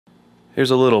Here's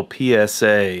a little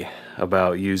PSA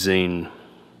about using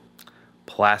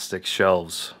plastic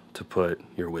shelves to put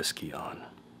your whiskey on.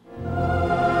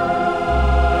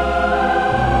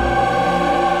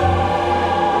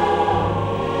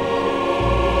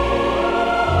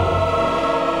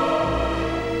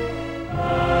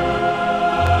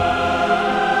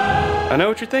 I know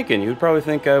what you're thinking. You would probably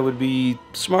think I would be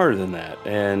smarter than that,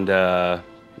 and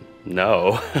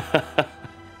no.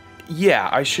 Yeah,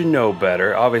 I should know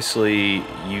better. Obviously,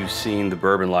 you've seen the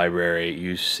Bourbon Library.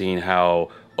 You've seen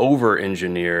how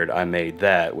over-engineered I made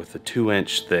that with the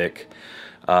 2-inch thick,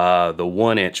 the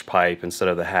 1-inch pipe instead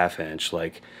of the 1/2 inch.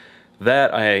 Like,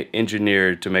 that I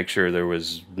engineered to make sure there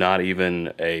was not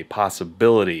even a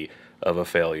possibility of a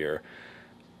failure.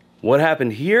 What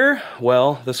happened here?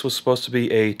 Well, this was supposed to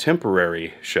be a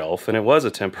temporary shelf, and it was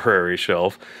a temporary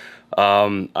shelf.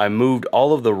 I moved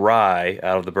all of the rye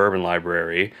out of the Bourbon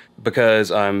Library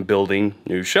because I'm building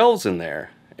new shelves in there,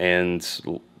 and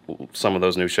some of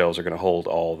those new shelves are going to hold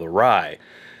all the rye.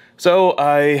 So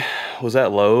I was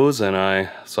at Lowe's and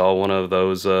I saw one of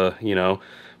those, you know,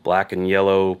 black and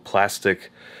yellow plastic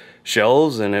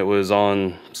shelves, and it was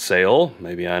on sale.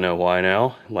 Maybe I know why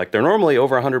now. Like, they're normally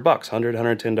over $100,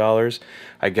 $110.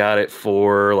 I got it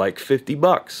for like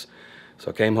 $50. So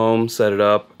I came home, set it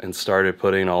up, and started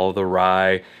putting all of the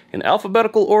rye in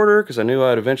alphabetical order because I knew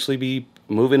I'd eventually be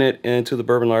moving it into the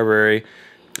Bourbon Library.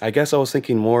 I guess I was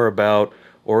thinking more about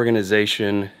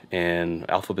organization and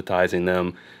alphabetizing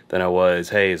them than I was,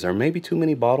 hey, is there maybe too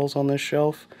many bottles on this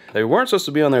shelf? They weren't supposed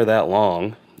to be on there that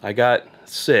long. I got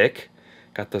sick,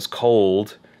 got this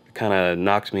cold. It kind of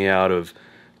knocked me out of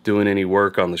doing any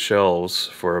work on the shelves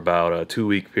for about a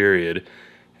 2-week period,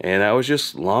 and that was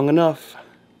just long enough.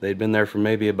 They'd been there for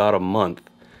maybe about a month,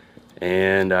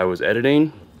 and I was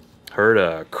editing, heard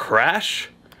a crash.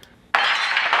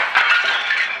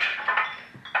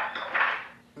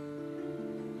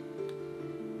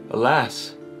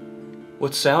 Alas,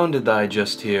 what sound did I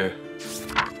just hear?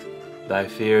 Thy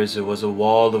fears it was a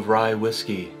wall of rye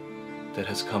whiskey that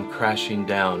has come crashing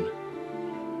down,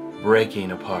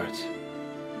 breaking apart,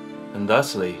 and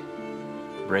thusly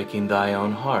breaking thy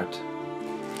own heart.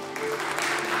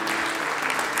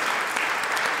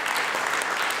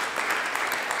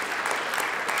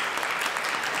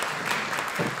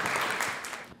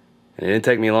 It didn't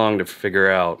take me long to figure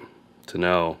out, to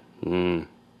know.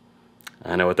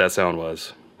 I know what that sound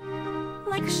was.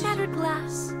 Like shattered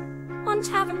glass on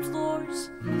tavern floors,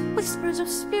 whispers of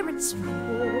spirits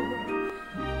roar.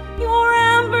 Your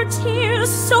amber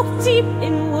tears soaked deep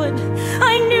in wood,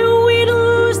 I knew we'd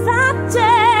lose that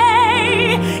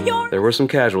day. There were some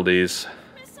casualties.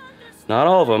 Not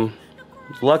all of them.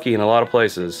 I was lucky in a lot of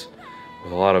places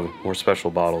with a lot of more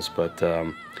special bottles, but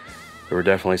there were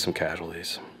definitely some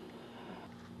casualties.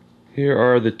 Here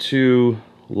are the 2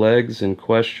 legs in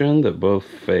question that both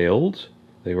failed.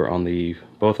 They were on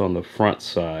both on the front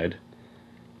side,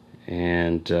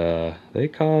 and they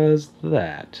caused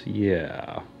that,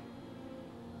 yeah.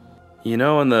 You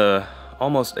know, in the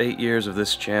almost 8 years of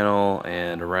this channel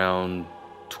and around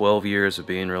 12 years of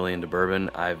being really into bourbon,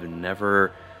 I've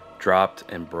never dropped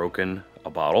and broken a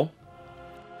bottle.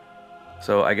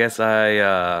 So I guess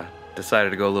I decided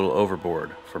to go a little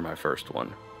overboard for my first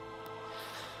one.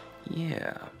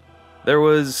 Yeah. There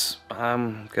was,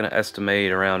 I'm gonna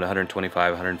estimate, around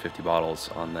 125, 150 bottles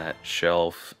on that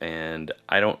shelf, and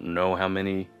I don't know how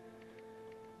many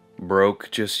broke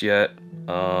just yet.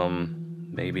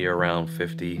 Maybe around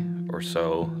 50 or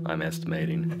so, I'm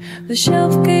estimating. The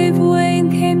shelf gave way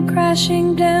and came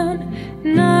crashing down,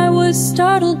 and I was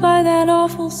startled by that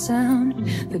awful sound.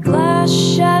 The glass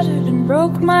shattered and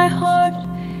broke my heart.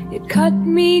 It cut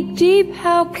me deep,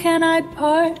 how can I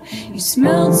part? You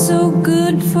smelled so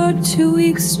good for 2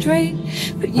 weeks straight,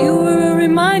 but you were a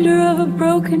reminder of a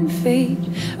broken fate.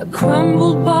 A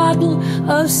crumbled bottle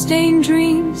of stained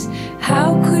dreams.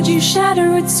 How could you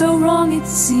shatter it so wrong it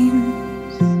seems?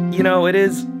 You know, it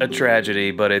is a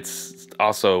tragedy, but it's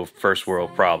also first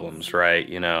world problems, right?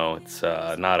 You know, it's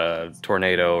not a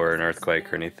tornado or an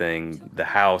earthquake or anything. The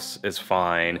house is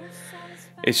fine.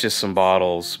 It's just some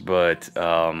bottles, but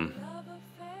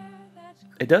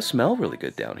it does smell really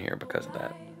good down here because of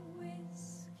that.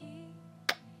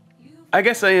 I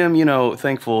guess I am, you know,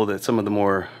 thankful that some of the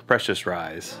more precious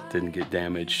ryes didn't get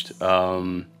damaged.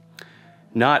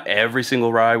 Not every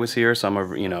single rye was here. Some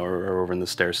are, you know, are over in the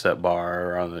stair step bar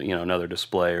or on the, you know, another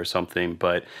display or something.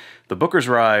 But the Booker's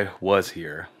rye was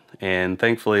here, and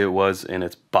thankfully it was in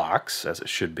its box, as it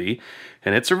should be,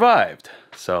 and it survived.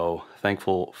 So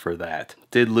thankful for that.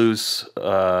 Did lose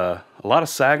a lot of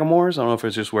Sagamores. I don't know if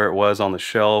it's just where it was on the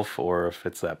shelf or if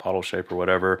it's that bottle shape or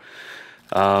whatever.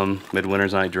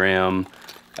 Midwinter's Night Dram,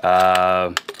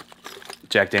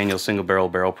 Jack Daniel's Single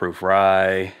Barrel Proof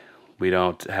Rye. We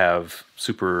don't have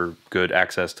super good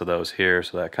access to those here,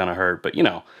 so that kind of hurt. But, you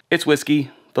know, it's whiskey.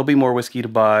 There'll be more whiskey to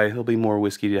buy. There'll be more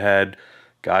whiskey to head.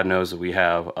 God knows that we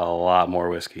have a lot more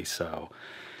whiskey, so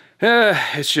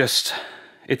it's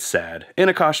sad. And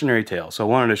a cautionary tale, so I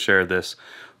wanted to share this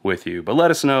with you. But let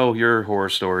us know your horror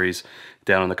stories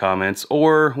down in the comments,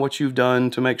 or what you've done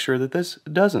to make sure that this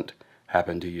doesn't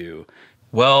happen to you.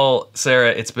 Well, Sarah,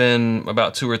 it's been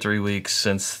about 2 or 3 weeks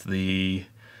since the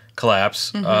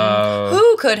collapse.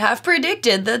 Who could have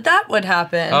predicted that would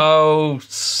happen? Oh,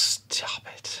 stop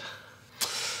it.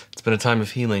 It's been a time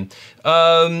of healing.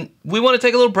 We want to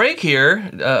take a little break here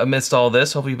amidst all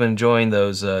this. Hope you've been enjoying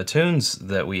those tunes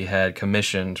that we had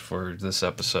commissioned for this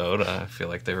episode. I feel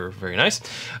like they were very nice.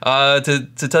 To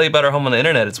tell you about our home on the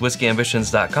internet, it's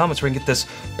whiskyambitions.com. It's where you can get this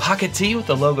pocket tee with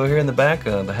the logo here in the back,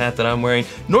 the hat that I'm wearing.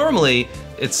 Normally,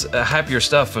 it's happier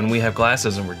stuff when we have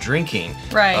glasses and we're drinking.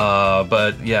 Right.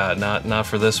 But yeah, not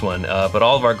for this one. But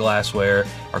all of our glassware,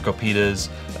 our Copitas,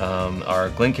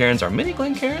 our Glencairns, our mini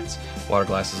Glencairns, water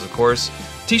glasses, of course,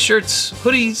 t-shirts,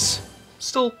 hoodies,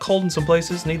 still cold in some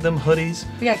places, need them hoodies.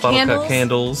 We got bottle candles. cut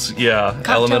candles, yeah,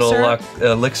 Cocktail elemental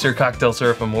elixir, cocktail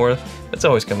syrup, and more. That's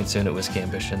always coming soon at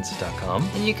whiskyambitions.com.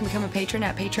 And you can become a patron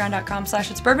at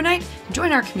patreon.com/itsbourbonnight and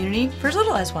join our community for as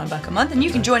little as $1 a month. And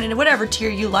you can join into whatever tier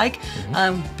you like.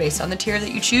 Based on the tier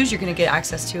that you choose, you're going to get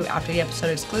access to after the episode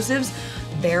exclusives,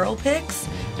 barrel picks,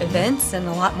 events, and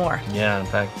a lot more. Yeah, in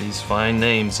fact, these fine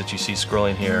names that you see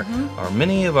scrolling here are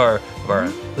many of our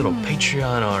little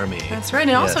Patreon army. That's right.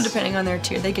 And also, depending on their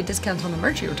tier, they get discounts on the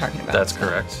merch you were talking about. That's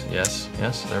correct. Yes,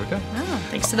 there we go. Oh,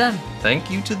 thanks to them. Thank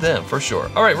you to them, for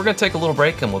sure. All right, we're going to take a little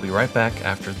break, and we'll be right back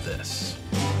after this.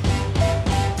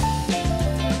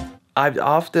 I've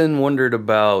often wondered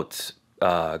about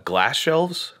glass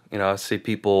shelves. You know, I see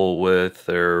people with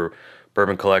their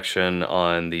bourbon collection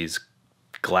on these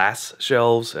glass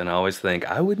shelves, and I always think,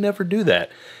 I would never do that.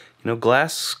 You know,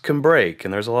 glass can break,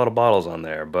 and there's a lot of bottles on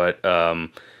there, but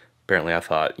apparently I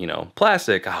thought, you know,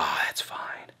 plastic, that's fine.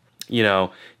 You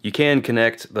know, you can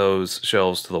connect those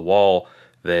shelves to the wall.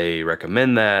 They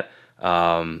recommend that.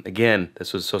 Again,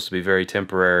 this was supposed to be very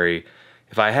temporary.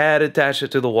 If I had attached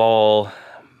it to the wall,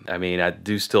 I mean, I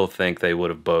do still think they would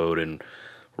have bowed and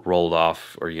rolled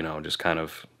off, or, you know, just kind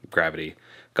of gravity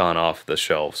gone off the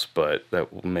shelves, but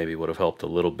that maybe would have helped a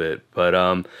little bit. But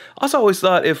I also always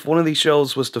thought if one of these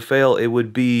shelves was to fail, it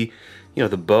would be, you know,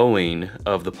 the bowing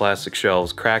of the plastic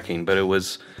shelves cracking, but it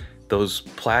was those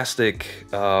plastic,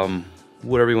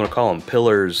 whatever you want to call them,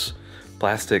 pillars,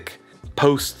 plastic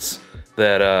posts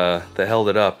that held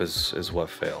it up is what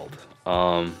failed.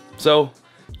 So,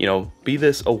 you know, be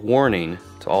this a warning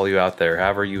to all you out there,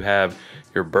 however you have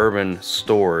your bourbon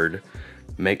stored,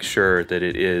 make sure that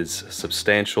it is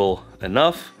substantial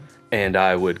enough, and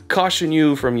I would caution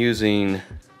you from using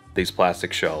these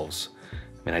plastic shelves. I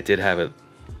mean, I did have it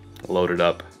loaded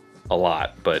up a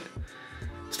lot, but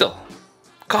still,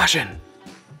 caution.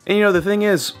 And you know, the thing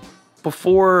is,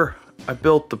 before I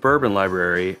built the bourbon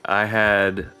library, I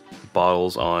had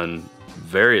bottles on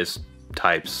various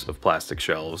types of plastic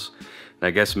shelves, and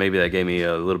I guess maybe that gave me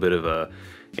a little bit of a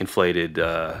inflated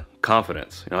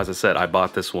confidence. You know, as I said, I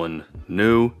bought this one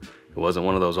new. It wasn't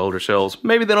one of those older shelves.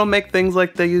 Maybe they don't make things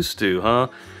like they used to, huh?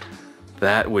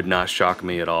 That would not shock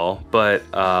me at all. But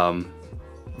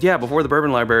yeah, before the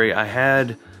bourbon library, I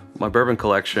had my bourbon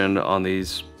collection on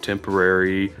these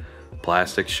temporary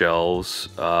plastic shelves,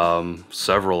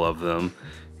 several of them,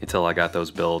 until I got those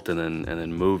built and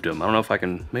then moved them. I don't know if I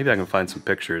can, maybe I can find some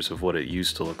pictures of what it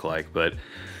used to look like, but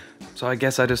so I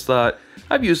guess I just thought,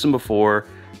 I've used them before.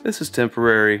 This is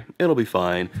temporary, it'll be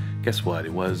fine. Guess what?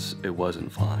 It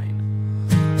wasn't fine.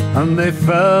 And they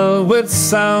fell with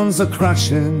sounds of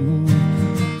crashing,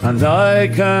 and I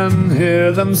can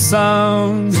hear them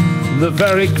sound, the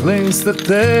very clinks that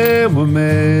they were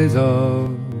made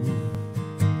of.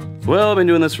 Well, I've been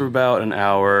doing this for about an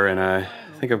hour, and I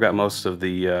think I've got most of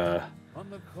the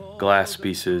glass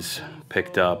pieces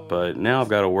picked up, but now I've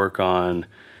got to work on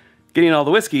getting all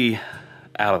the whiskey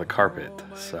out of the carpet.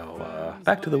 So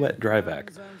back to the wet dry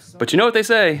vac. But you know what they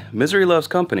say, misery loves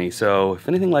company. So if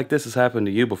anything like this has happened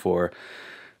to you before,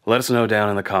 let us know down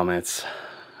in the comments.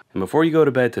 And before you go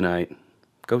to bed tonight,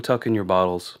 go tuck in your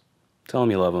bottles. Tell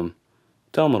them you love them.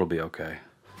 Tell them it'll be okay.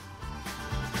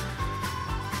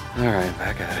 All right,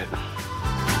 back at it.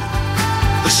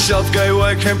 The shelf gave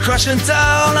way, came crashing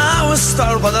down. I was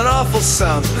startled by that awful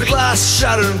sound. The glass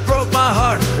shattered and broke my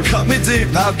heart. It cut me deep,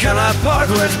 how can I part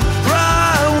with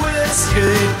rye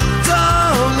whiskey?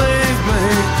 Don't leave me,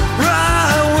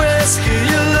 rye whiskey,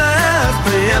 you left me.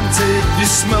 empty. You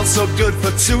smelled so good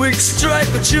for 2 weeks straight,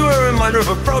 but you were a reminder of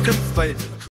a broken fate.